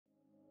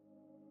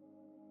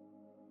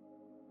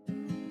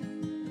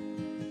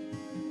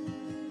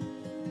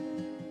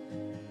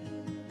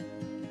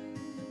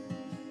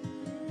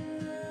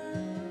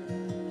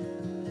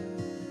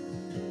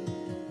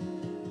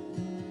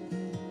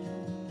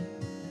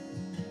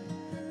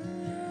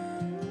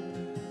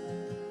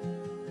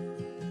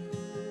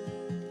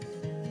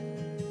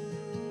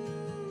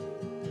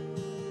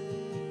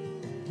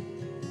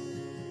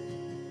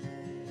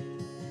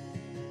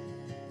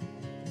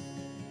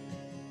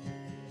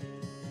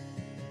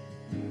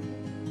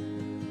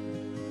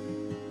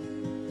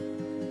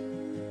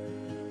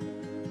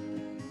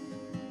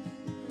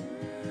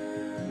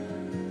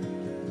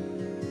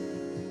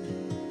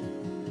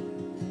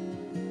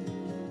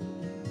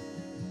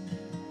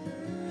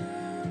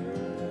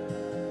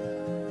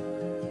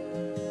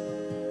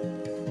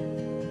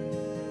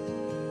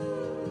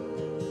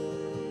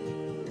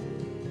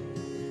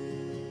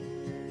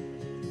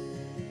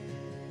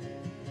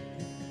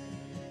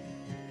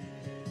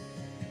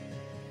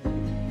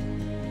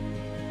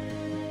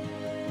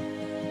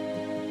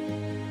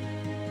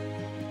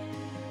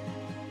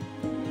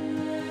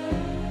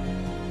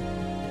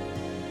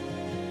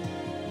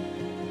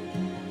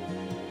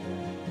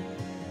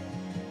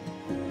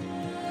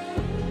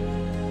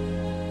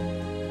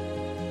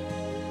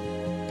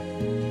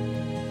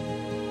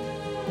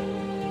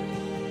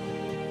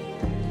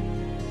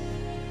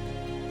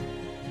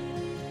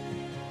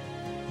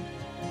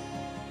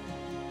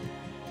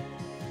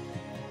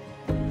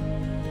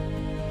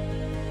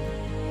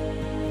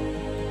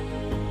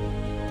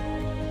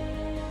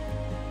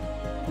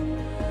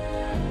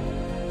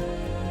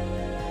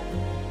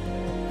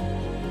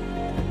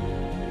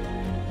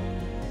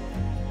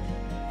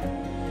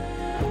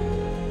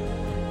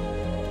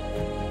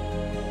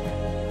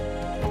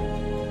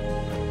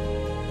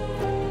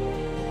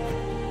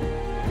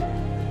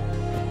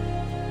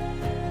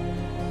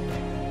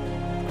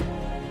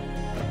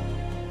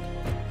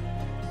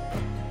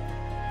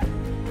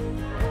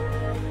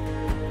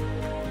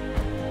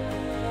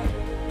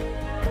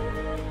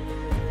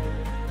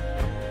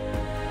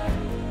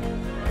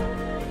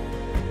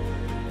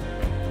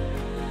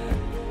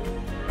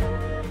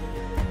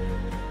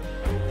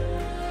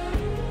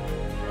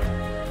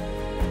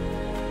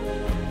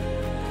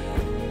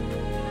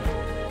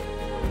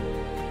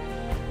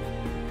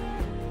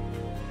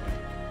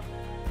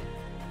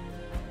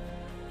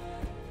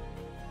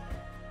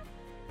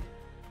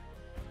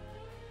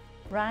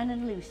Ryan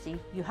and Lucy,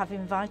 you have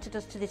invited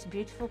us to this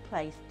beautiful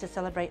place to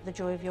celebrate the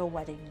joy of your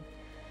wedding.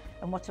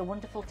 And what a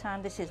wonderful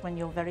time this is when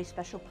your very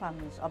special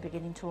plans are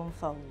beginning to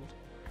unfold.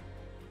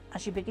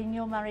 As you begin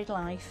your married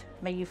life,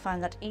 may you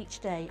find that each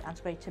day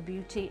adds greater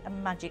beauty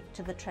and magic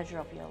to the treasure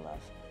of your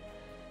love.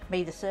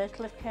 May the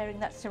circle of caring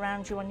that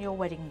surrounds you on your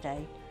wedding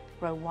day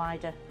grow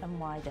wider and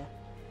wider,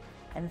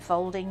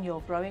 enfolding your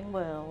growing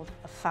world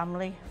of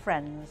family,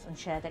 friends and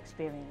shared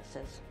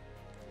experiences.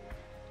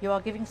 You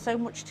are giving so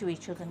much to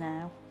each other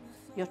now,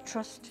 your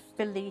trust,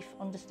 belief,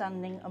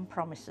 understanding and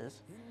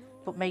promises,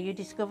 but may you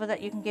discover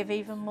that you can give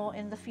even more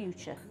in the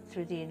future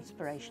through the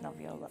inspiration of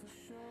your love.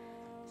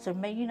 So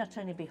may you not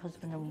only be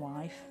husband and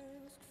wife,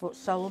 but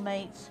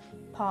soulmates,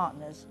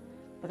 partners,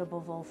 but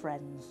above all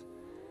friends.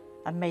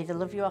 And may the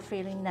love you are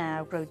feeling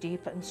now grow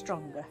deeper and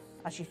stronger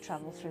as you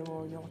travel through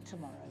all your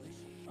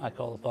tomorrows. I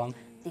call upon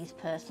these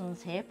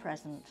persons here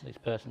present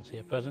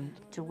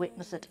to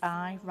witness that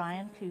I,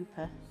 Ryan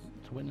Cooper,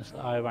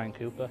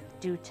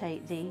 do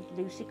take thee,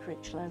 Lucy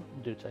Critchlow,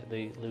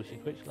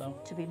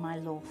 to be my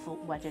lawful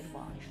wedded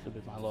wife.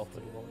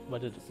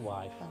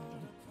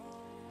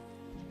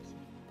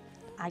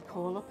 I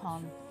call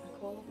upon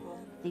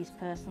these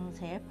persons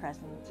here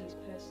present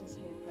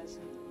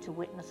to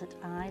witness that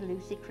I,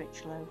 Lucy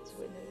Critchlow,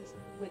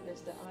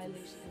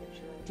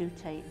 do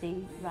take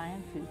thee,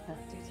 Ryan Cooper,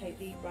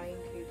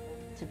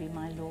 to be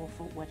my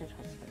lawful wedded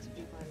husband.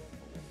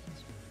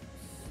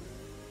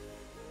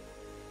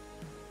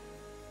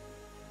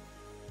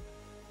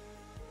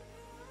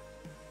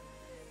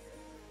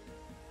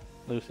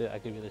 Lucy, I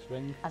give you this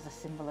ring as a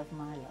symbol of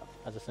my love.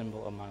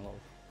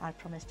 I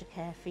promise to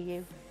care for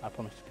you.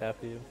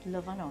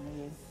 Love and honour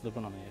you.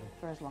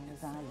 For as long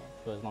as I live.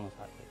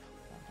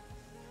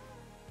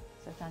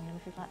 So Daniel,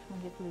 if you'd like to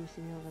give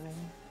Lucy the other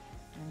ring,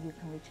 and you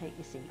can retake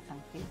your seat,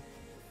 thank you.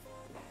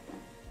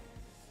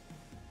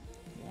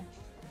 Yes.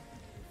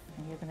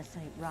 And you're going to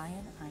say,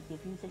 Ryan, I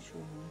give you this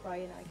ring.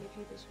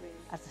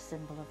 As a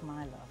symbol of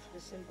my love.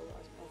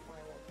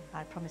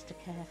 I promise to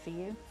care for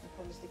you.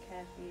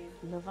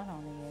 Love and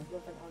honour you.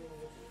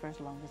 For as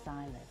long as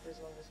I live.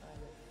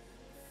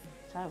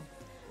 So,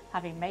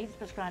 having made the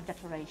prescribed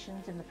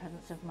declarations in the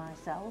presence of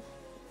myself,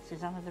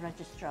 Susanna the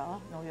Registrar,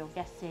 and all your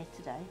guests here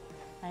today,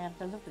 I have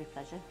the lovely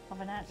pleasure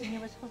of announcing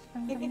you as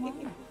husband and wife.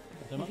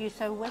 If you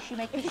so wish, you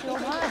may kiss your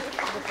wife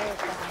for the first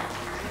time.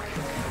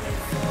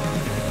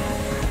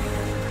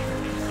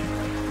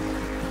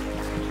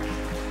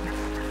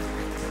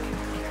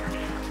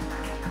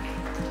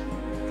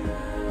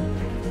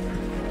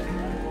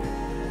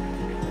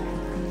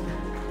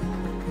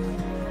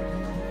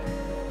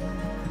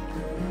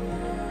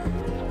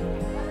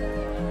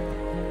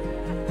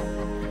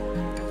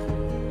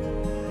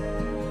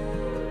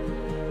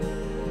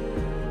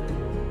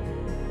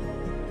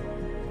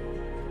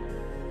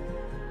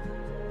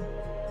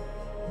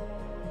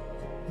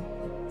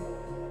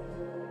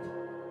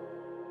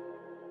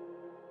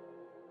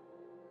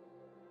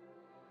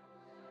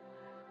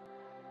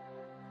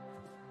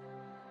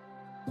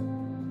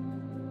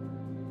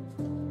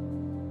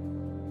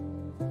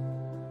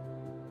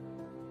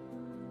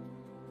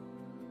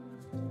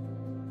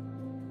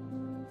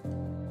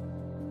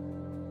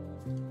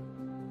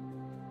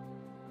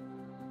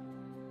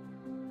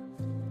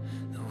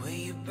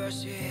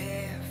 Brush your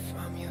hair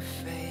from your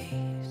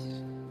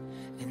face,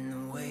 and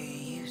the way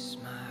you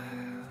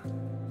smile,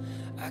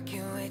 I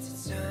can't wait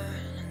to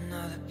turn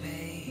another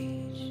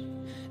page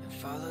and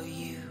follow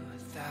you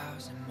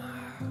 1,000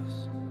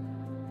 miles.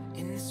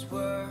 In this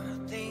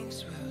world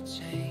things will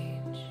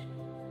change,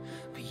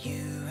 but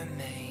you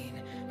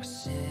remain my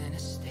center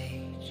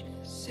stage,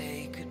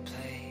 sacred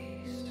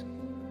place.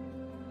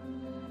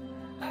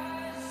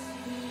 I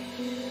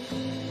see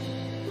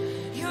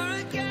you're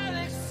a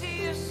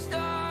galaxy of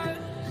stars.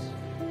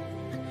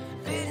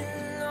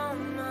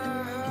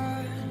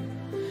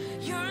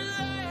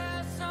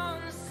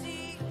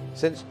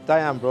 Since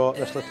Diane brought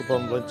this little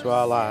bundle into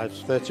our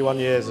lives 31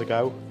 years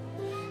ago,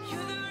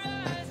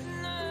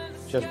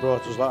 She has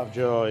brought us a lot of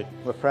joy.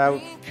 We're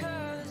proud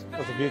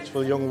of the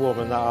beautiful young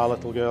woman that our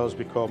little girl has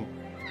become.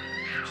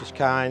 She's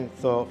kind,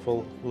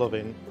 thoughtful,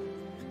 loving,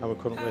 and we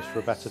couldn't wish for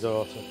a better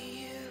daughter.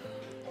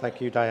 Thank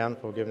you, Diane,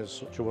 for giving us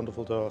such a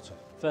wonderful daughter.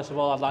 First of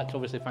all, I'd like to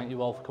obviously thank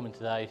you all for coming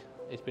today.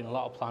 It's been a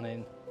lot of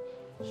planning,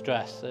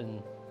 stress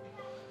and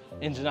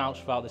ins and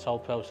outs throughout this whole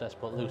process,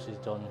 but Lucy's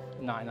done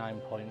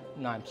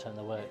 99.9% of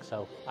the work,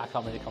 so I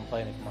can't really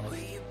complain if I'm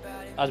honest.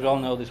 As we all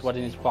know, this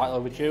wedding is quite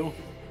overdue.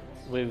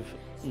 With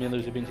me and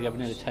Lucy been together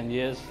nearly 10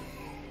 years.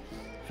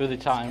 Through the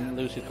time,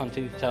 Lucy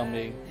continued to tell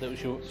me that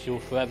she will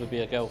forever be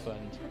a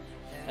girlfriend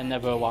and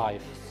never a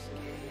wife.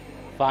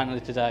 Finally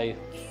today,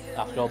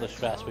 after all the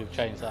stress, we've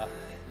changed that.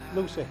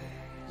 Lucy,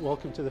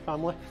 welcome to the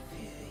family.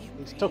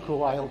 It's took a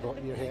while,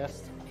 but you're here.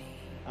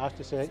 I have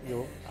to say,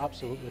 you're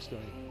absolutely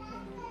stunning.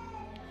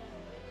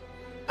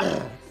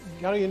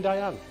 Gary and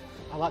Diane,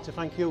 I'd like to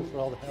thank you for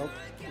all the help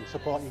and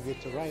support you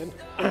give to Ryan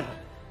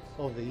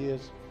over the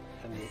years,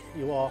 and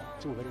you are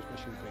two very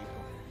special people.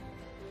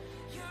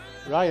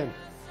 Ryan,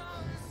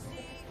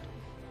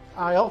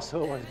 I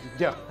also wanted to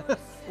do,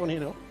 funny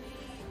enough,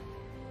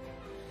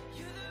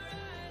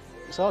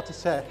 so to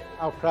say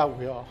how proud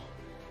we are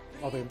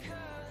of him.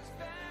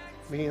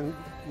 Me and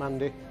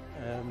Mandy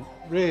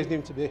raised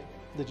him to be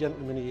the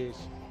gentleman he is.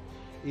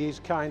 He is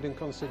kind and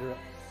considerate.